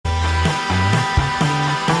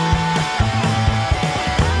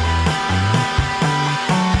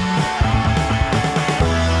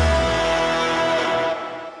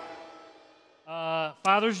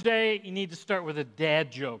Father's Day, you need to start with a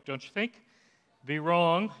dad joke, don't you think? Be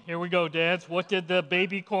wrong. Here we go, dads. What did the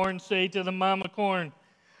baby corn say to the mama corn?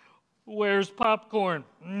 Where's popcorn?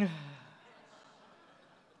 I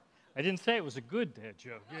didn't say it was a good dad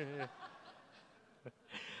joke.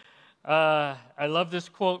 I love this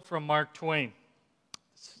quote from Mark Twain.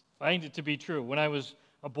 I find it to be true. When I was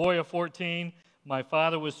a boy of 14, my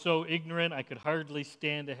father was so ignorant I could hardly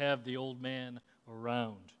stand to have the old man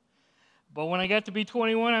around. But when I got to be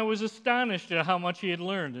 21, I was astonished at how much he had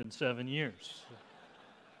learned in 7 years.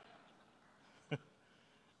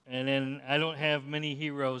 And then I don't have many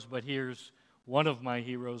heroes, but here's one of my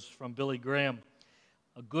heroes from Billy Graham.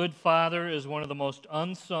 A good father is one of the most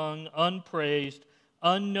unsung, unpraised,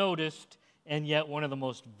 unnoticed, and yet one of the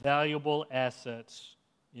most valuable assets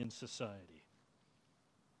in society.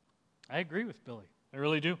 I agree with Billy. I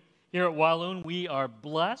really do. Here at Walloon, we are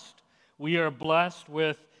blessed. We are blessed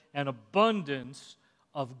with an abundance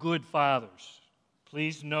of good fathers.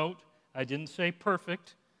 Please note, I didn't say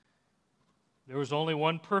perfect. There was only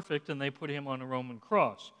one perfect, and they put him on a Roman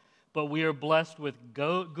cross. But we are blessed with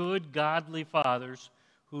good, godly fathers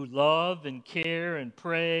who love and care and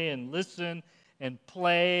pray and listen and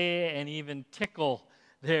play and even tickle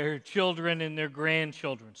their children and their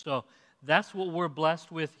grandchildren. So that's what we're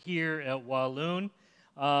blessed with here at Walloon.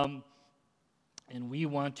 And we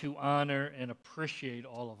want to honor and appreciate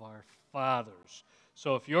all of our fathers.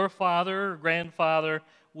 So if you're a father or grandfather,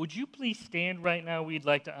 would you please stand right now? We'd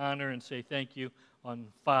like to honor and say thank you on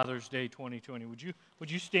Father's Day 2020.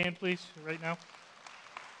 Would you stand, please, right now?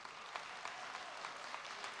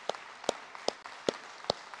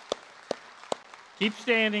 Keep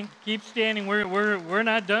standing. Keep standing. We're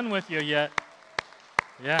not done with you yet.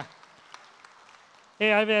 Yeah.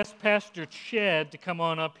 Hey, I've asked Pastor Chad to come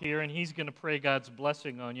on up here, and he's going to pray God's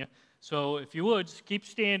blessing on you. So if you would, just keep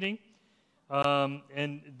standing.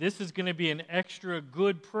 And this is going to be an extra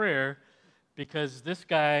good prayer because this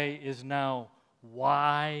guy is now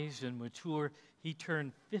wise and mature. He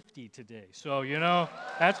turned 50 today. So,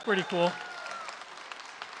 that's pretty cool.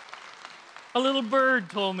 A little bird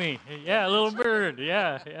told me. Yeah, a little bird.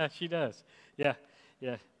 Yeah, she does. Yeah.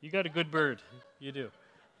 You got a good bird. You do.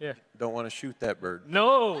 Yeah. Don't want to shoot that bird.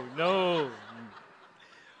 No.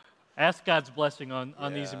 Ask God's blessing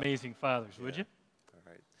on these amazing fathers, would you?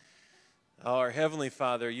 All right. Our Heavenly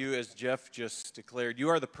Father, you, as Jeff just declared, you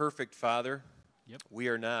are the perfect Father. Yep. We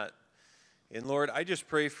are not. And Lord, I just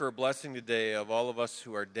pray for a blessing today of all of us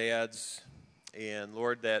who are dads. And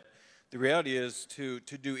Lord, that the reality is to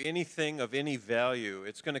do anything of any value,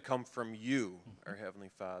 it's going to come from you, our Heavenly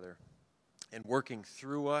Father, and working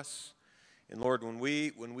through us. And Lord, when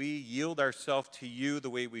we yield ourselves to you the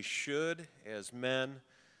way we should as men,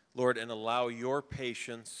 Lord, and allow your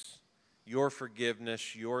patience, your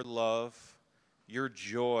forgiveness, your love, your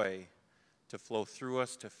joy to flow through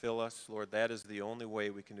us, to fill us, Lord, that is the only way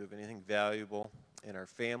we can do anything valuable in our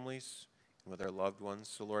families and with our loved ones.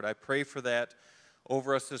 So, Lord, I pray for that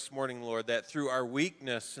over us this morning, Lord, that through our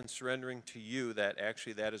weakness and surrendering to you, that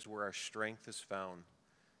actually that is where our strength is found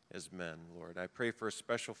as men, Lord. I pray for a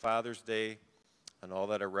special Father's Day and all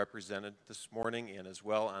that are represented this morning and as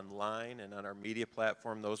well online and on our media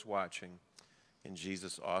platform, those watching. In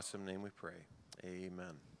Jesus' awesome name we pray.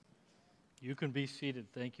 Amen. You can be seated.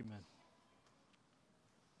 Thank you, man.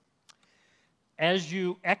 As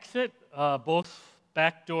you exit, both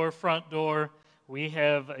back door, front door, we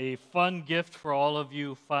have a fun gift for all of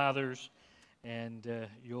you fathers, and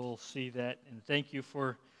you'll see that. And thank you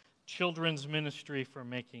for Children's Ministry for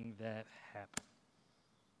making that happen.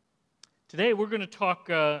 Today we're going to talk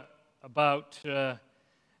about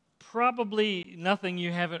probably nothing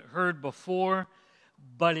you haven't heard before,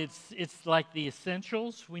 but it's like the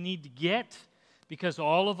essentials we need to get because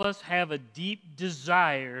all of us have a deep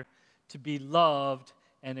desire to be loved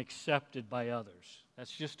and accepted by others.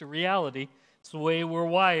 That's just a reality. It's the way we're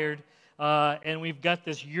wired, and we've got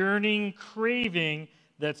this yearning, craving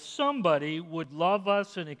that somebody would love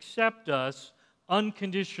us and accept us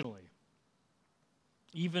unconditionally,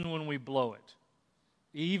 even when we blow it,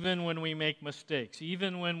 even when we make mistakes,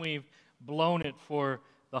 even when we've blown it for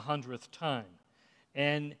the 100th time.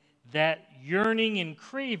 And that yearning and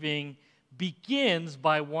craving begins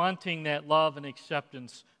by wanting that love and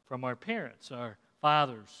acceptance from our parents, our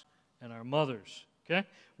fathers, and our mothers. Okay?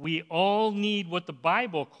 We all need what the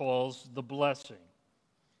Bible calls the blessing.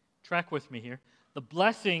 Track with me here. The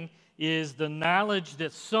blessing is the knowledge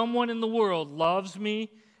that someone in the world loves me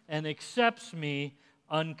and accepts me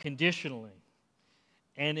unconditionally.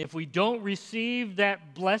 And if we don't receive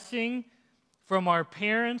that blessing from our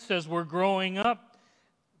parents as we're growing up,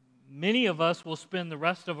 many of us will spend the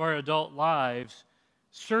rest of our adult lives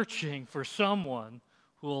searching for someone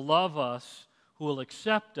who will love us, who will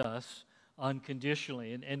accept us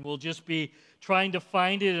unconditionally. And we'll just be trying to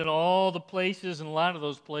find it in all the places, and a lot of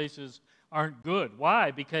those places aren't good.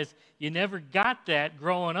 Why? Because you never got that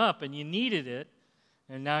growing up, and you needed it,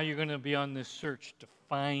 and now you're going to be on this search to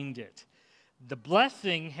find it. The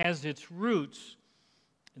blessing has its roots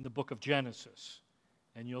in the book of Genesis.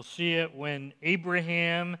 And you'll see it when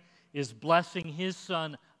Abraham is blessing his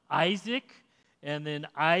son Isaac, and then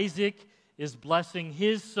Isaac is blessing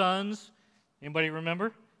his sons. Anybody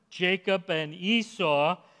remember? Jacob and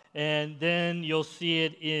Esau. And then you'll see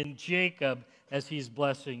it in Jacob as he's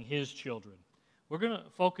blessing his children. We're going to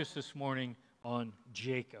focus this morning on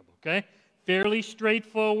Jacob, okay? Fairly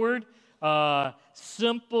straightforward,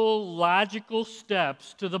 simple, logical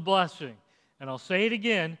steps to the blessing. And I'll say it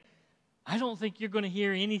again, I don't think you're going to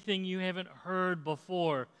hear anything you haven't heard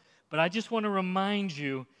before, but I just want to remind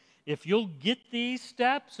you, if you'll get these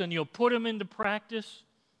steps and you'll put them into practice,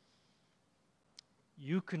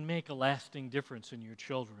 you can make a lasting difference in your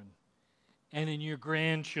children and in your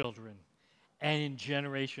grandchildren and in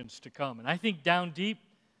generations to come. And I think down deep,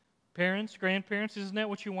 parents, grandparents, isn't that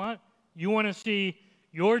what you want? You want to see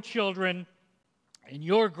your children and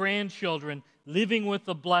your grandchildren living with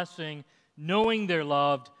the blessing, knowing they're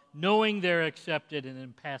loved, knowing they're accepted, and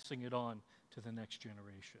then passing it on to the next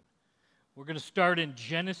generation. We're going to start in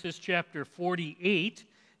Genesis chapter 48.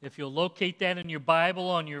 If you'll locate that in your Bible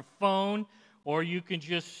on your phone, or you can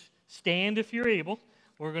just stand if you're able.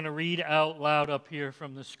 We're going to read out loud up here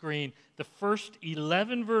from the screen the first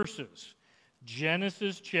 11 verses.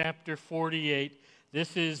 Genesis chapter 48.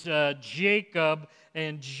 This is Jacob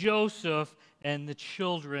and Joseph and the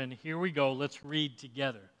children. Here we go. Let's read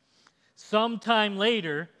together. Sometime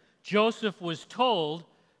later, Joseph was told,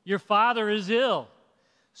 "Your father is ill."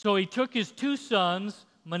 So he took his two sons,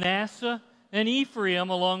 Manasseh and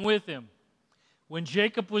Ephraim, along with him. When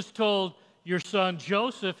Jacob was told, "Your son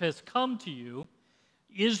Joseph has come to you,"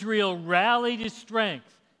 Israel rallied his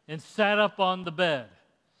strength and sat up on the bed.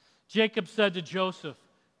 Jacob said to Joseph,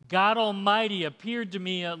 "God Almighty appeared to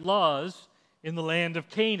me at Luz in the land of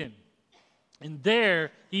Canaan, and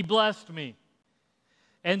there he blessed me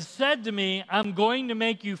and said to me, 'I'm going to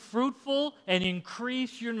make you fruitful and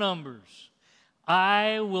increase your numbers.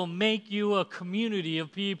 I will make you a community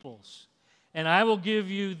of peoples, and I will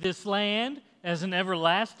give you this land as an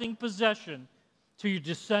everlasting possession to your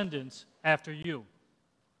descendants after you.'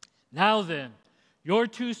 Now then, your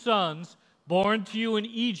two sons, born to you in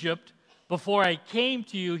Egypt before I came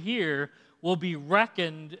to you here, will be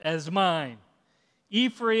reckoned as mine.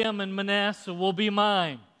 Ephraim and Manasseh will be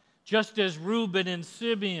mine, just as Reuben and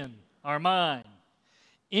Simeon are mine.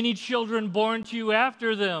 Any children born to you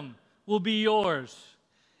after them will be yours.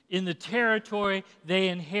 In the territory they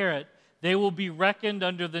inherit, they will be reckoned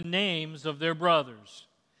under the names of their brothers.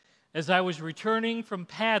 As I was returning from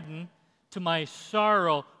Paddan, to my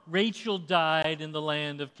sorrow, Rachel died in the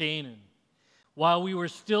land of Canaan, while we were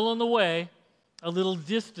still on the way, a little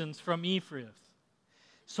distance from Ephrath.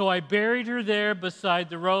 So I buried her there beside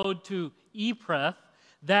the road to Ephrath,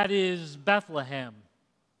 that is Bethlehem.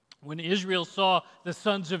 When Israel saw the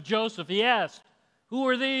sons of Joseph, he asked, 'Who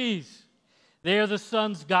are these?' 'They are the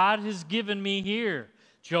sons God has given me here,'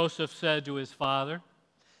 Joseph said to his father.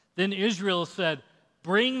 Then Israel said,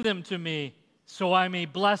 'Bring them to me so I may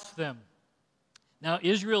bless them.' Now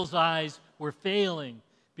Israel's eyes were failing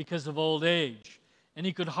because of old age, and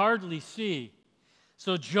he could hardly see.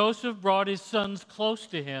 So Joseph brought his sons close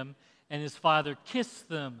to him, and his father kissed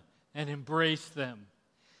them and embraced them.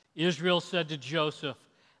 Israel said to Joseph,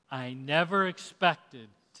 'I never expected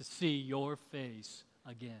to see your face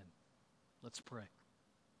again.'" Let's pray.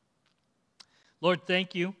 Lord,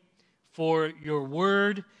 thank you for your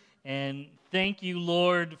word, and thank you,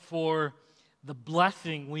 Lord, for the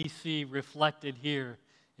blessing we see reflected here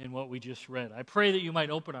in what we just read. I pray that you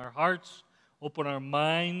might open our hearts, open our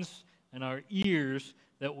minds, and our ears,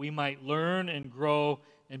 that we might learn and grow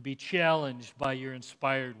and be challenged by your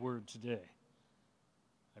inspired word today.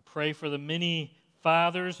 I pray for the many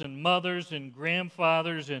fathers and mothers and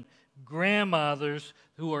grandfathers and grandmothers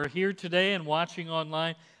who are here today and watching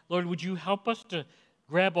online. Lord, would you help us to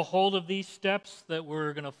grab a hold of these steps that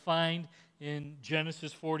we're going to find in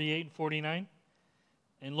Genesis 48 and 49?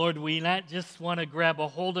 And Lord, we not just want to grab a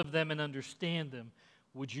hold of them and understand them.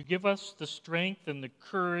 Would you give us the strength and the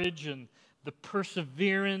courage and the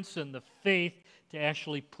perseverance and the faith to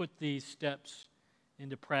actually put these steps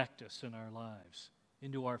into practice in our lives,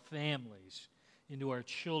 into our families, into our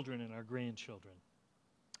children and our grandchildren?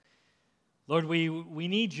 Lord, we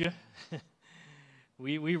need you.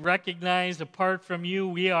 We recognize apart from you,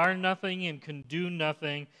 we are nothing and can do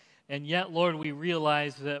nothing. And yet, Lord, we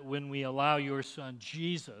realize that when we allow your Son,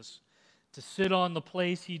 Jesus, to sit on the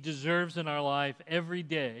place he deserves in our life every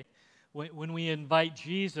day, when we invite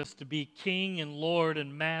Jesus to be King and Lord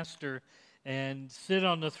and Master and sit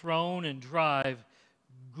on the throne and drive,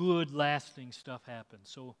 good, lasting stuff happens.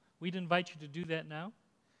 So we'd invite you to do that now.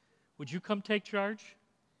 Would you come take charge?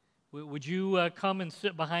 Would you come and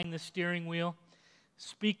sit behind the steering wheel?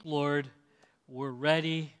 Speak, Lord. We're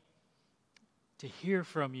ready to hear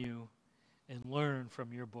from you and learn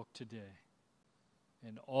from your book today.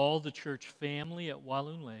 And all the church family at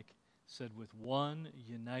Walloon Lake said with one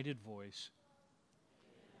united voice,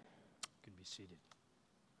 you can be seated.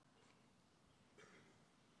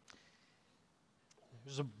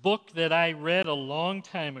 There's a book that I read a long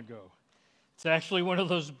time ago. It's actually one of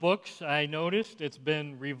those books I noticed. It's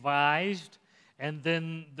been revised, and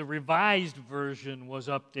then the revised version was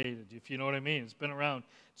updated, if you know what I mean. It's been around.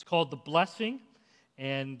 It's called The Blessing,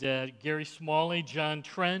 and Gary Smalley, John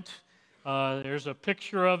Trent. There's a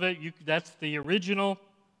picture of it. That's the original.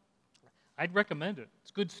 I'd recommend it. It's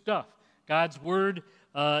good stuff. God's Word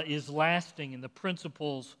is lasting, and the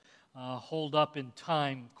principles hold up in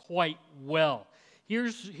time quite well.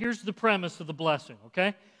 Here's the premise of The Blessing,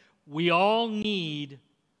 okay? We all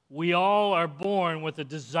are born with a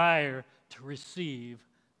desire to receive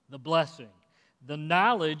the blessing. The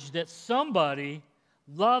knowledge that somebody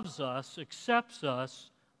loves us, accepts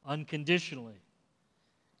us unconditionally.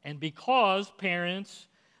 And because parents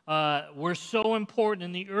were so important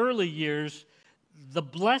in the early years, the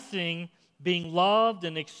blessing, being loved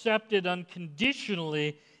and accepted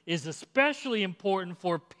unconditionally, is especially important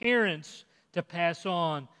for parents to pass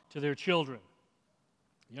on to their children.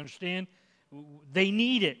 You understand? They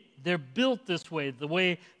need it. They're built this way, the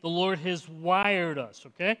way the Lord has wired us,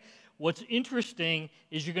 okay? What's interesting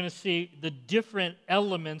is you're going to see the different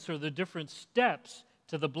elements or the different steps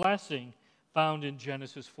to the blessing found in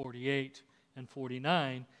Genesis 48 and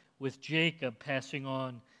 49 with Jacob passing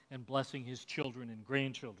on and blessing his children and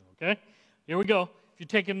grandchildren, okay? Here we go. If you're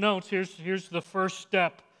taking notes, here's the first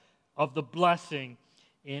step of the blessing,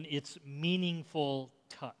 and it's meaningful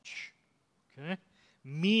touch, okay?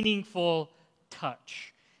 Meaningful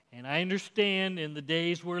touch. And I understand in the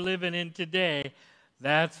days we're living in today,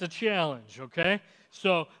 that's a challenge, okay?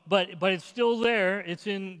 So, but it's still there. It's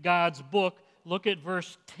in God's book. Look at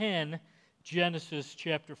verse 10, Genesis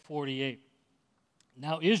chapter 48.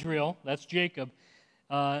 Now Israel, that's Jacob,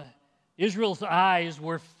 Israel's eyes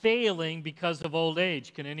were failing because of old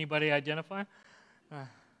age. Can anybody identify?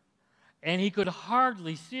 And he could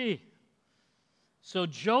hardly see. So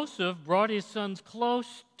Joseph brought his sons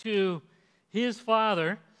close to his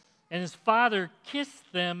father, and his father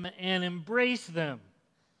kissed them and embraced them.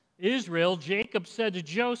 Israel, Jacob said to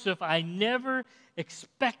Joseph, I never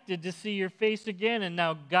expected to see your face again, and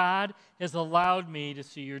now God has allowed me to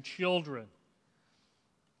see your children.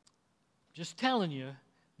 Just telling you,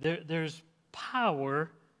 there's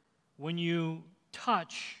power when you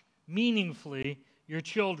touch meaningfully your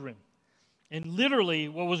children. And literally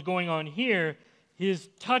what was going on here, his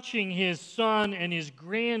touching his son and his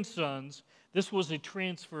grandsons, this was a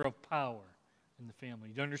transfer of power in the family.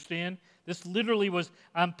 Do you understand? This literally was,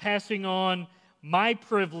 I'm passing on my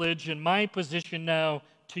privilege and my position now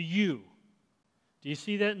to you. Do you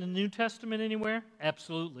see that in the New Testament anywhere?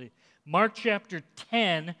 Absolutely. Mark chapter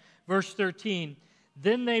 10, verse 13.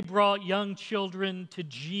 Then they brought young children to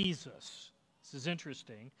Jesus. This is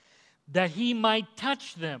interesting. That he might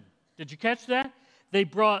touch them. Did you catch that? They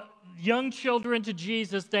brought young children to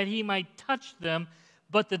Jesus that he might touch them.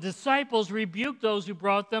 But the disciples rebuked those who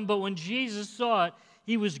brought them. But when Jesus saw it,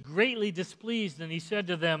 he was greatly displeased. And he said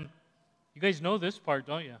to them, you guys know this part,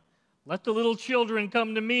 don't you? Let the little children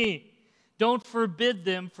come to me. Don't forbid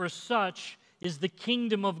them, for such is the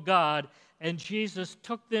kingdom of God. And Jesus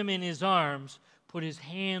took them in his arms, put his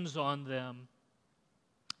hands on them,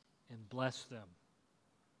 and blessed them.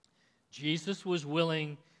 Jesus was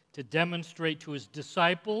willing to demonstrate to his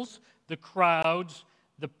disciples, the crowds,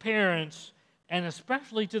 the parents, and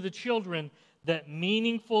especially to the children, that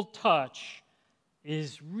meaningful touch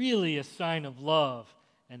is really a sign of love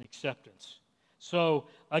and acceptance. So,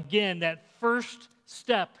 again, that first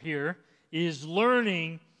step here is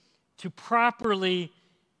learning to properly,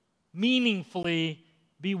 meaningfully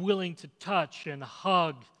be willing to touch and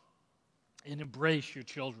hug and embrace your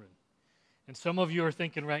children. And some of you are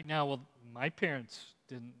thinking right now, well, my parents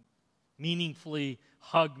didn't meaningfully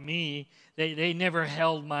hug me. They never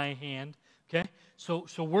held my hand. Okay? So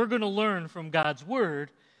we're going to learn from God's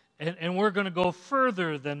Word, and we're going to go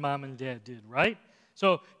further than Mom and Dad did, right?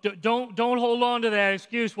 So don't hold on to that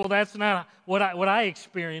excuse. Well, that's not what I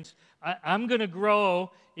experienced. I'm going to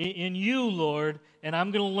grow in you, Lord, and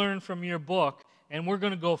I'm going to learn from your book, and we're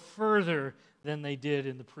going to go further than they did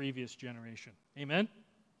in the previous generation. Amen?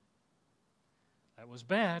 That was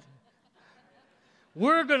bad.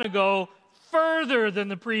 We're going to go further than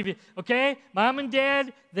the previous. Okay? Mom and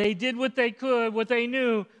Dad, they did what they could, what they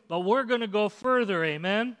knew, but we're going to go further.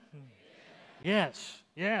 Amen? Yes.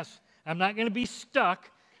 I'm not going to be stuck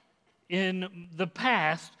in the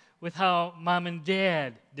past with how Mom and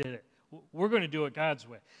Dad did it. We're going to do it God's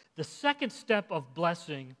way. The second step of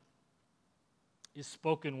blessing is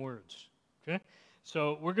spoken words. Okay?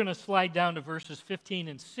 So we're going to slide down to verses 15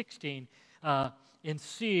 and 16 and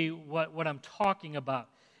see what I'm talking about.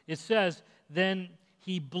 It says, "Then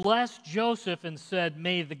he blessed Joseph and said,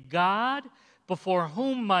 'May the God before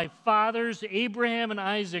whom my fathers Abraham and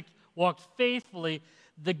Isaac walked faithfully,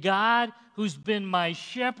 the God who's been my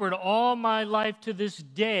shepherd all my life to this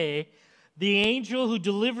day, the angel who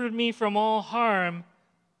delivered me from all harm,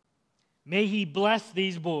 may he bless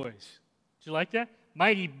these boys.'" Did you like that?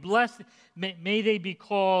 Might he bless, may they be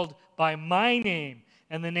called by my name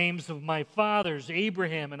and the names of my fathers,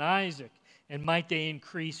 Abraham and Isaac, and might they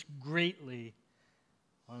increase greatly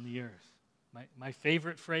on the earth. My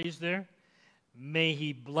favorite phrase there, may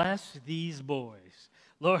he bless these boys.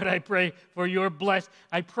 Lord, I pray for your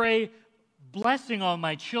I pray blessing on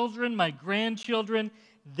my children, my grandchildren.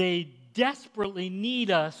 They desperately need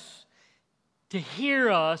us to hear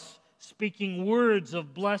us speaking words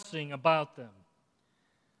of blessing about them.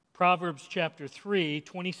 Proverbs chapter 3,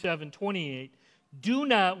 27, 28. "Do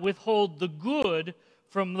not withhold the good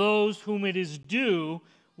from those whom it is due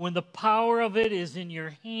when the power of it is in your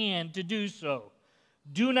hand to do so.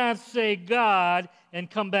 Do not say, 'God,'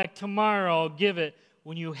 and come back tomorrow, I'll give it,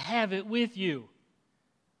 when you have it with you."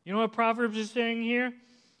 You know what Proverbs is saying here?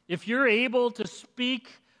 If you're able to speak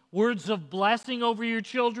words of blessing over your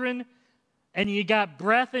children and you got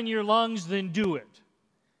breath in your lungs, then do it.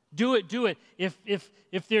 Do it.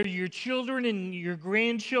 If they're your children and your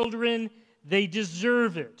grandchildren, they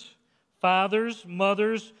deserve it. Fathers,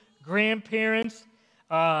 mothers, grandparents,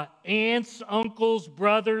 aunts, uncles,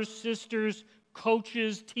 brothers, sisters,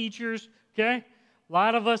 coaches, teachers, okay? A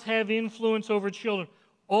lot of us have influence over children.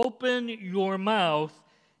 Open your mouth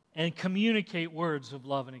and communicate words of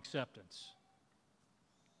love and acceptance.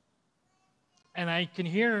 And I can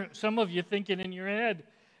hear some of you thinking in your head,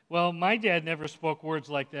 well, my dad never spoke words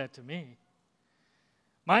like that to me.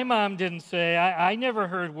 My mom didn't say, I never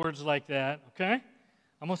heard words like that, okay?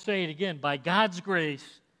 I'm going to say it again. By God's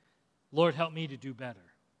grace, Lord, help me to do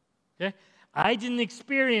better, okay? I didn't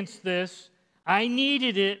experience this. I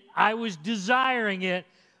needed it. I was desiring it,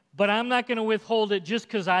 but I'm not going to withhold it just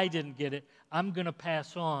because I didn't get it. I'm going to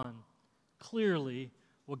pass on clearly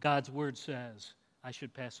what God's word says I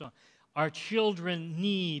should pass on. Our children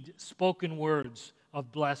need spoken words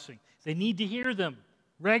of blessing. They need to hear them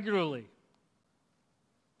regularly.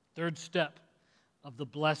 Third step of the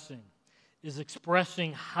blessing is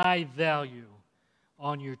expressing high value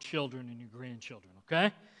on your children and your grandchildren,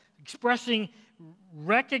 okay?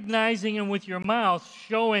 Recognizing them with your mouth,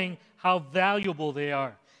 showing how valuable they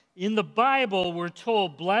are. In the Bible, we're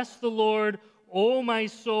told, "Bless the Lord, O my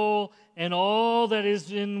soul, and all that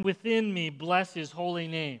is within me, bless his holy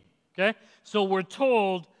name." Okay? So we're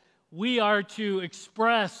told we are to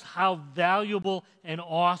express how valuable and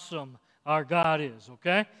awesome our God is,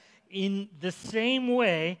 okay? In the same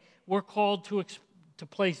way, we're called to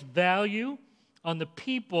place value on the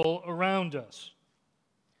people around us,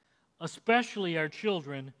 especially our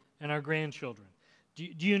children and our grandchildren.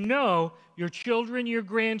 Do you know your children, your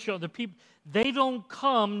grandchildren, the people, they don't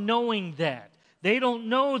come knowing that. They don't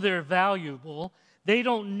know they're valuable. They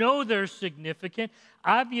don't know they're significant.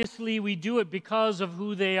 Obviously, we do it because of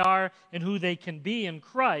who they are and who they can be in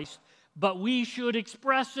Christ, but we should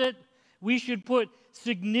express it. We should put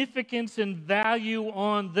significance and value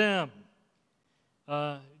on them.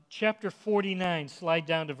 Chapter 49, slide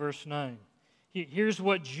down to verse 9. Here's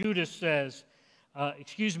what Jacob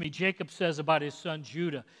says about his son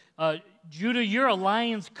Judah. Judah, you're a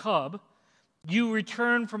lion's cub. You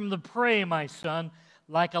return from the prey, my son.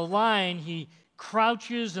 Like a lion, he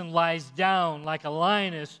crouches and lies down. Like a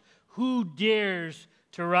lioness, who dares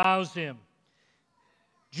to rouse him?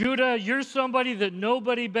 Judah, you're somebody that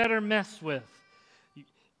nobody better mess with.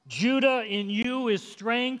 Judah, in you is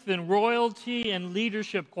strength and royalty and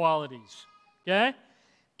leadership qualities. Okay?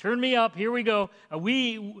 Turn me up. Here we go.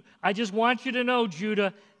 I just want you to know,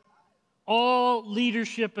 Judah, all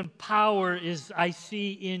leadership and power is I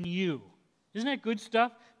see in you. Isn't that good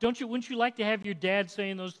stuff? Wouldn't you like to have your dad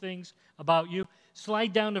saying those things about you?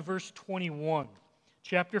 slide down to verse 21.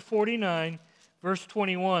 Chapter 49, verse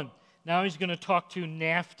 21. Now he's going to talk to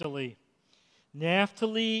Naphtali.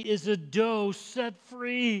 Naphtali is a doe set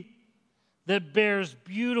free that bears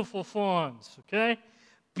beautiful fawns, okay?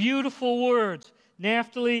 Beautiful words.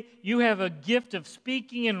 Naphtali, you have a gift of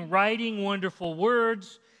speaking and writing wonderful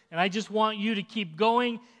words, and I just want you to keep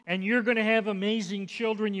going, and you're going to have amazing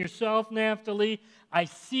children yourself, Naphtali. I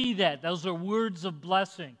see that. Those are words of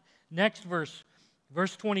blessing. Next verse,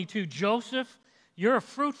 verse 22. Joseph, you're a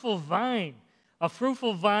fruitful vine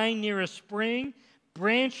near a spring.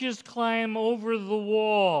 Branches climb over the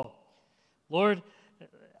wall. Lord,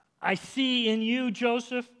 I see in you,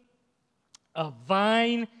 Joseph, a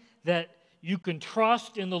vine that you can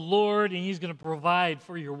trust in the Lord, and He's going to provide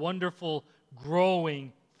for your wonderful,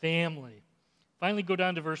 growing family. Finally, go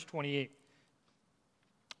down to verse 28.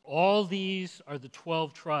 All these are the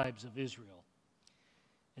 12 tribes of Israel.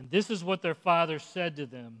 And this is what their father said to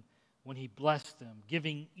them when he blessed them,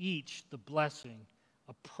 giving each the blessing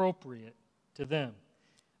appropriate to them.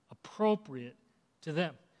 Appropriate to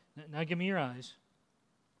them. Now give me your eyes.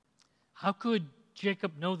 How could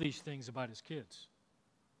Jacob know these things about his kids?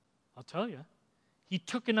 I'll tell you. He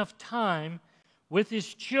took enough time with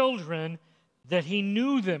his children that he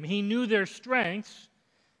knew them. He knew their strengths.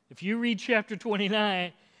 If you read chapter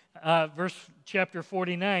 29, chapter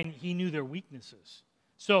 49, he knew their weaknesses.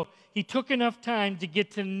 So he took enough time to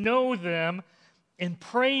get to know them and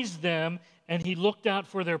praise them, and he looked out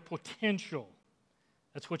for their potential.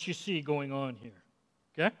 That's what you see going on here.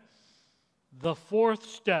 Okay? The fourth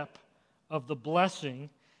step of the blessing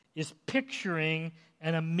is picturing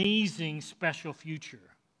an amazing special future.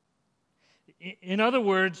 In other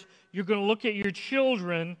words, you're going to look at your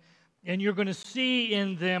children and you're going to see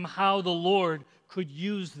in them how the Lord could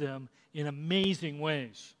use them in amazing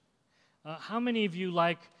ways. How many of you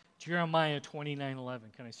like Jeremiah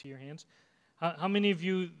 29:11? Can I see your hands? How many of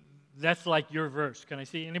you, that's like your verse? Can I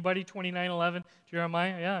see anybody? 29:11,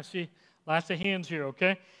 Jeremiah? Yeah, I see lots of hands here,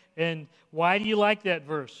 okay? And why do you like that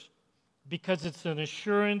verse? Because it's an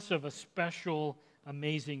assurance of a special,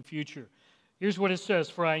 amazing future. Here's what it says: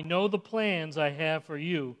 "For I know the plans I have for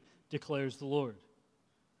you, declares the Lord.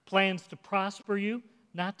 Plans to prosper you,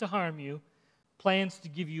 not to harm you. Plans to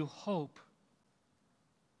give you hope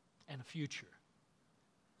and a future."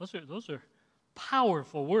 Those are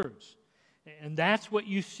powerful words. And that's what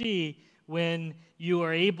you see when you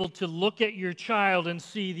are able to look at your child and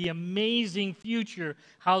see the amazing future,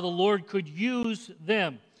 how the Lord could use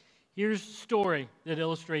them. Here's a story that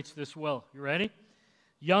illustrates this well. You ready?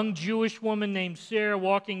 Young Jewish woman named Sarah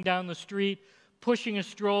walking down the street, pushing a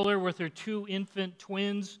stroller with her 2 infant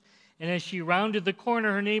twins. And as she rounded the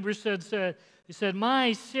corner, her neighbor said,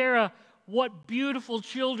 "My, Sarah, what beautiful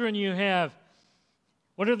children you have.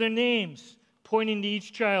 What are their names?" Pointing to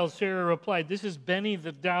each child, Sarah replied, "This is Benny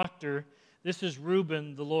the doctor. This is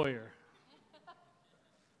Reuben the lawyer."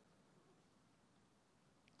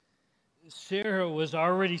 Sarah was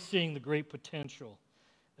already seeing the great potential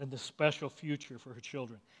and the special future for her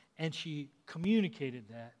children. And she communicated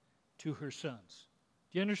that to her sons.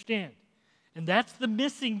 Do you understand? And that's the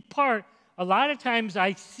missing part. A lot of times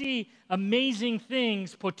I see amazing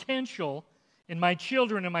things, potential, in my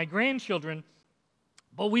children and my grandchildren,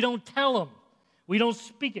 but we don't tell them. We don't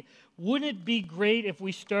speak it. Wouldn't it be great if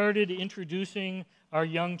we started introducing our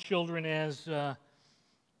young children as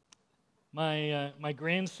my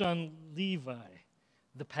grandson Levi,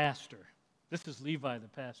 the pastor. This is Levi, the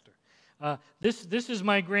pastor. This is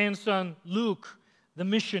my grandson Luke, the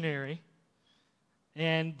missionary.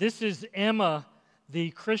 And this is Emma,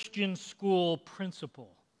 the Christian school principal.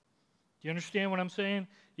 Do you understand what I'm saying?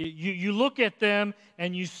 You look at them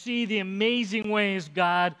and you see the amazing ways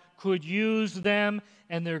God could use them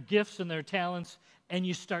and their gifts and their talents, and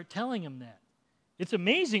you start telling them that. It's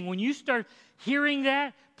amazing when you start hearing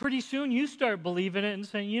that, pretty soon you start believing it and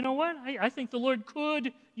saying, you know what, I think the Lord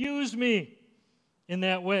could use me in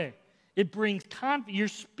that way. It brings confidence. You're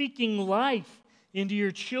speaking life into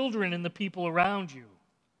your children and the people around you.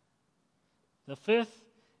 The fifth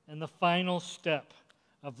and the final step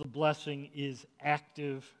of the blessing is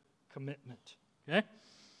active commitment. Okay?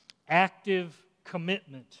 Active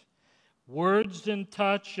commitment. Words and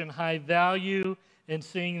touch and high value and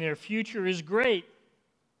seeing their future is great,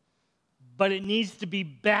 but it needs to be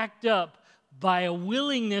backed up by a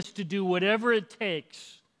willingness to do whatever it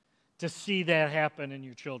takes to see that happen in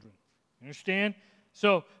your children. Understand?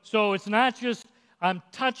 So it's not just I'm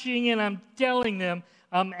touching and I'm telling them.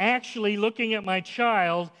 I'm actually looking at my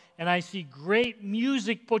child and I see great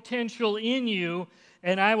music potential in you,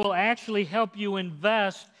 and I will actually help you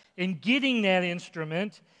invest in getting that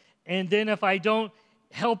instrument And then if I don't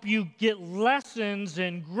help you get lessons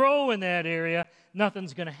and grow in that area,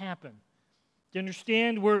 nothing's going to happen. Do you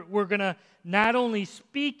understand? We're going to not only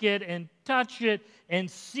speak it and touch it and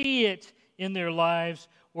see it in their lives,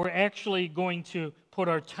 we're actually going to put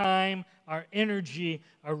our time, our energy,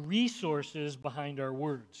 our resources behind our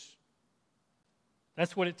words.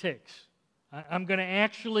 That's what it takes. I'm going to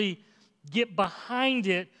actually get behind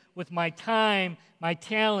it with my time, my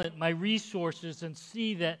talent, my resources, and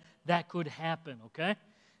see that that could happen, okay?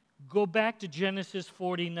 Go back to Genesis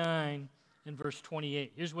 49 and verse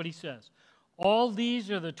 28. Here's what he says. All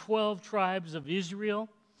these are the 12 tribes of Israel,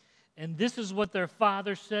 and this is what their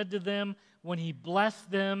father said to them when he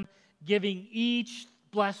blessed them, giving each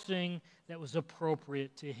blessing that was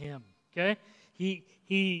appropriate to him, okay?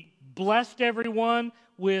 He blessed everyone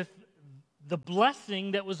with the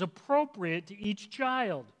blessing that was appropriate to each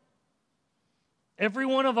child. Every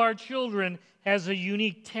one of our children has a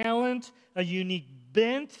unique talent, a unique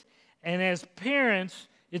bent, and as parents,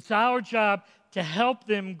 it's our job to help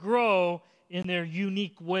them grow in their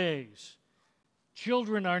unique ways.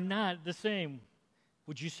 Children are not the same.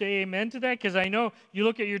 Would you say amen to that? Because I know you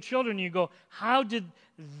look at your children and you go, how did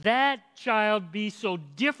that child be so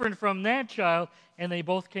different from that child? And they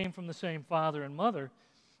both came from the same father and mother.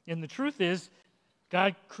 And the truth is,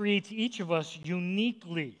 God creates each of us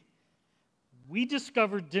uniquely. We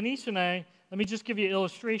discovered, Denise and I, let me just give you an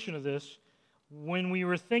illustration of this, when we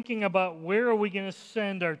were thinking about where are we going to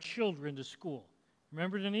send our children to school.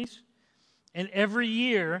 Remember, Denise? And every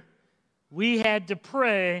year, we had to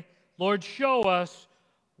pray, Lord, show us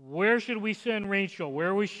where should we send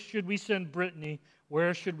Rachel, should we send Brittany,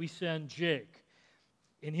 where should we send Jake.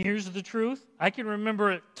 And here's the truth. I can remember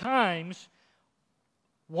at times,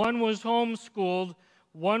 one was homeschooled,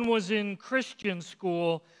 one was in Christian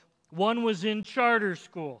school, one was in charter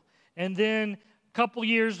school. And then a couple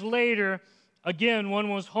years later, again, one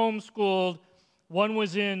was homeschooled, one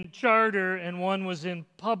was in charter, and one was in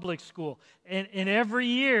public school. And every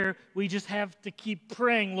year, we just have to keep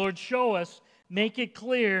praying, Lord, show us, make it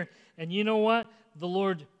clear. And you know what? The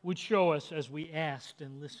Lord would show us as we asked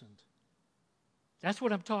and listened. That's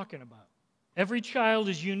what I'm talking about. Every child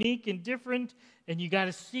is unique and different, and you got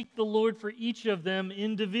to seek the Lord for each of them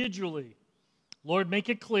individually. Lord, make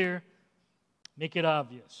it clear, make it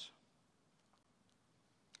obvious.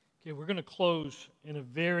 Okay, we're going to close in a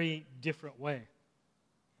very different way.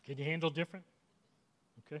 Can you handle different?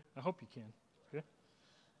 Okay, I hope you can. Okay,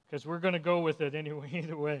 because we're going to go with it anyway,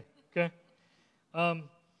 either way. Okay,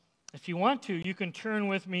 if you want to, you can turn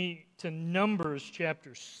with me to Numbers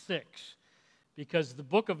chapter 6, because the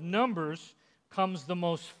book of Numbers comes the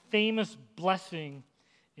most famous blessing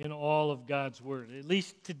in all of God's Word. At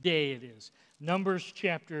least today it is. Numbers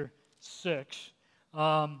chapter 6.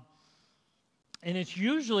 And it's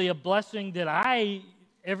usually a blessing that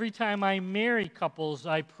every time I marry couples,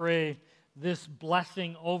 I pray this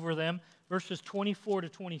blessing over them, verses 24 to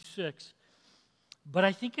 26. But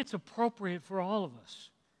I think it's appropriate for all of us.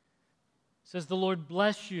 It says, the Lord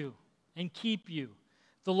bless you and keep you.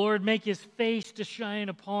 The Lord make his face to shine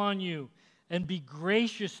upon you and be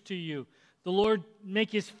gracious to you. The Lord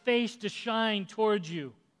make his face to shine towards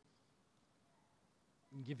you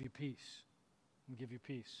and give you peace. And give you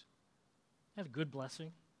peace. That's a good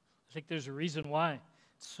blessing. I think there's a reason why.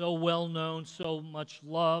 It's so well known, so much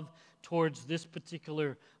love towards this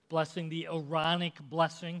particular blessing. The Aaronic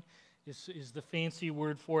blessing is the fancy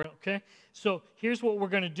word for it, okay? So here's what we're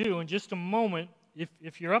going to do. In just a moment,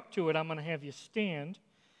 if you're up to it, I'm going to have you stand.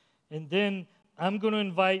 And then I'm going to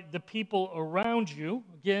invite the people around you.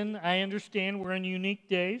 Again, I understand we're in unique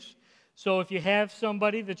days. So if you have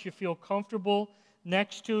somebody that you feel comfortable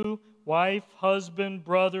next to, wife, husband,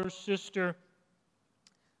 brother, sister,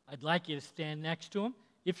 I'd like you to stand next to them.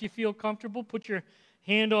 If you feel comfortable, put your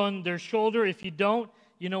hand on their shoulder. If you don't,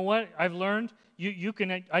 you know what I've learned?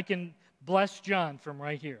 I can bless John from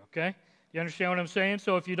right here, okay? You understand what I'm saying?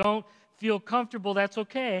 So if you don't feel comfortable, that's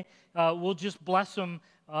okay. We'll just bless them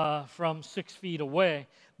from 6 feet away.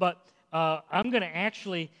 But I'm going to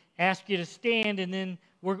actually ask you to stand, and then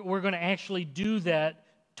we're going to actually do that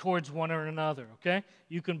towards one another, okay?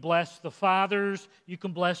 You can bless the fathers. You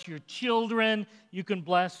can bless your children. You can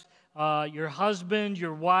bless your husband,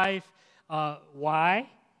 your wife. Why?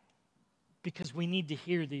 Because we need to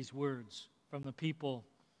hear these words from the people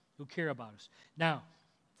who care about us. Now,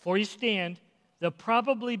 before you stand, there'll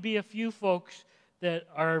probably be a few folks that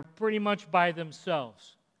are pretty much by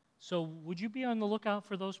themselves. So would you be on the lookout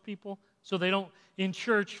for those people so they don't, in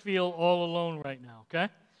church, feel all alone right now,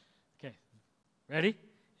 okay? Okay, ready?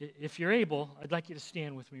 If you're able, I'd like you to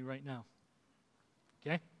stand with me right now,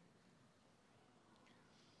 okay?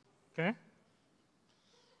 okay?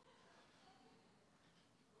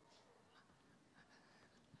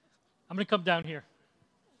 I'm going to come down here.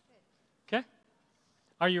 Okay?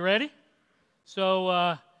 Are you ready?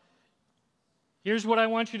 So here's what I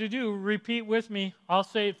want you to do. Repeat with me. I'll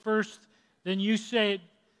say it first, then you say it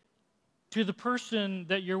to the person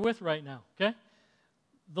that you're with right now, okay?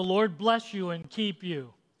 The Lord bless you and keep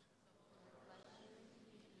you.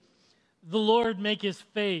 The Lord make his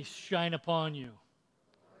face shine upon you.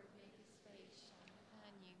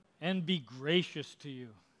 And be gracious to you.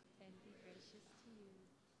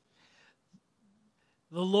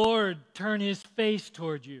 The Lord turn his face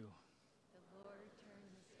toward you.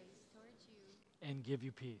 And give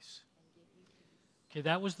you peace. Okay,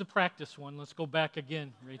 that was the practice one. Let's go back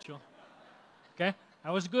again, Rachel. Okay,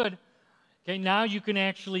 that was good. Okay, now you can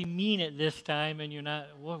actually mean it this time, and you're not,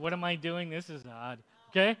 what am I doing? This is odd.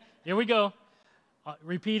 Okay, here we go.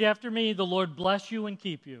 Repeat after me. The Lord bless you and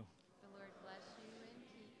keep you. The Lord bless you and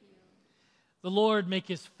keep you. The Lord make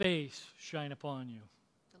his face shine upon you.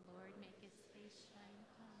 The Lord make his face shine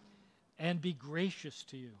upon you. And be gracious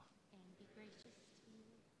to you. And be gracious to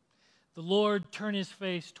you. The Lord turn his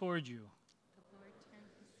face toward you. The Lord turn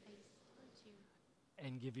his face towards you.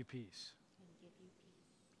 And give you peace. And give you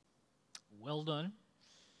peace. Well done.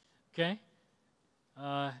 Okay.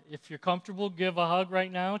 If you're comfortable, give a hug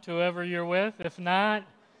right now to whoever you're with. If not,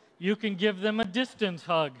 you can give them a distance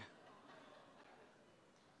hug.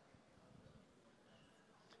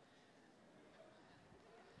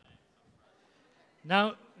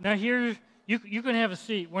 Now here, you can have a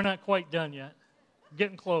seat. We're not quite done yet.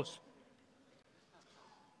 Getting close.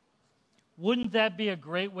 Wouldn't that be a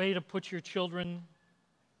great way to put your children,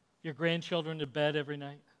 your grandchildren to bed every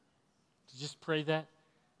night? To just pray that?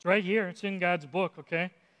 It's right here. It's in God's book, okay?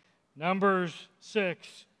 Numbers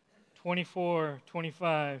 6, 24,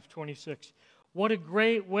 25, 26. What a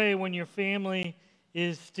great way when your family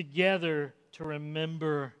is together to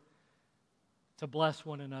remember to bless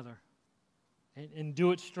one another and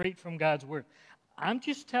do it straight from God's word. I'm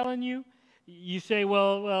just telling you, you say,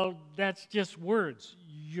 well, that's just words.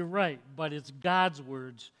 You're right, but it's God's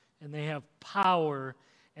words, and they have power,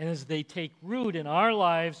 and as they take root in our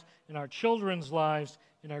lives, in our children's lives,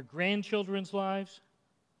 in our grandchildren's lives,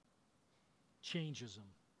 changes them.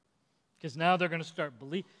 Because now they're going to start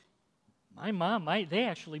believing. My mom, they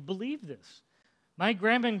actually believe this. My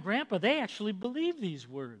grandma and grandpa, they actually believe these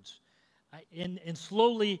words. And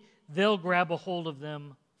slowly, they'll grab a hold of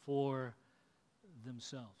them for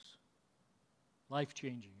themselves.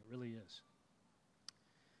 Life-changing, it really is.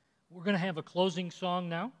 We're going to have a closing song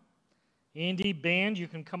now. Andy, band, you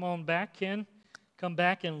can come on back. Ken, come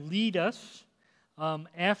back and lead us.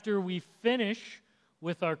 After we finish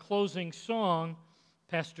with our closing song,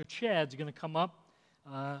 Pastor Chad's going to come up.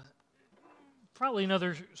 Probably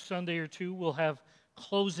another Sunday or two, we'll have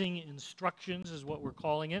closing instructions is what we're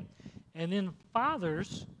calling it. And then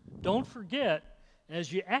fathers, don't forget,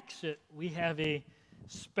 as you exit, we have a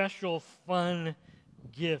special fun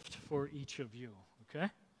gift for each of you, okay?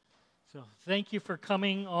 So thank you for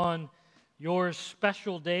coming on your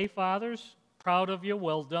special day, fathers. Proud of you,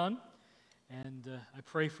 well done. And I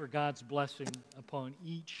pray for God's blessing upon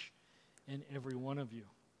each and every one of you.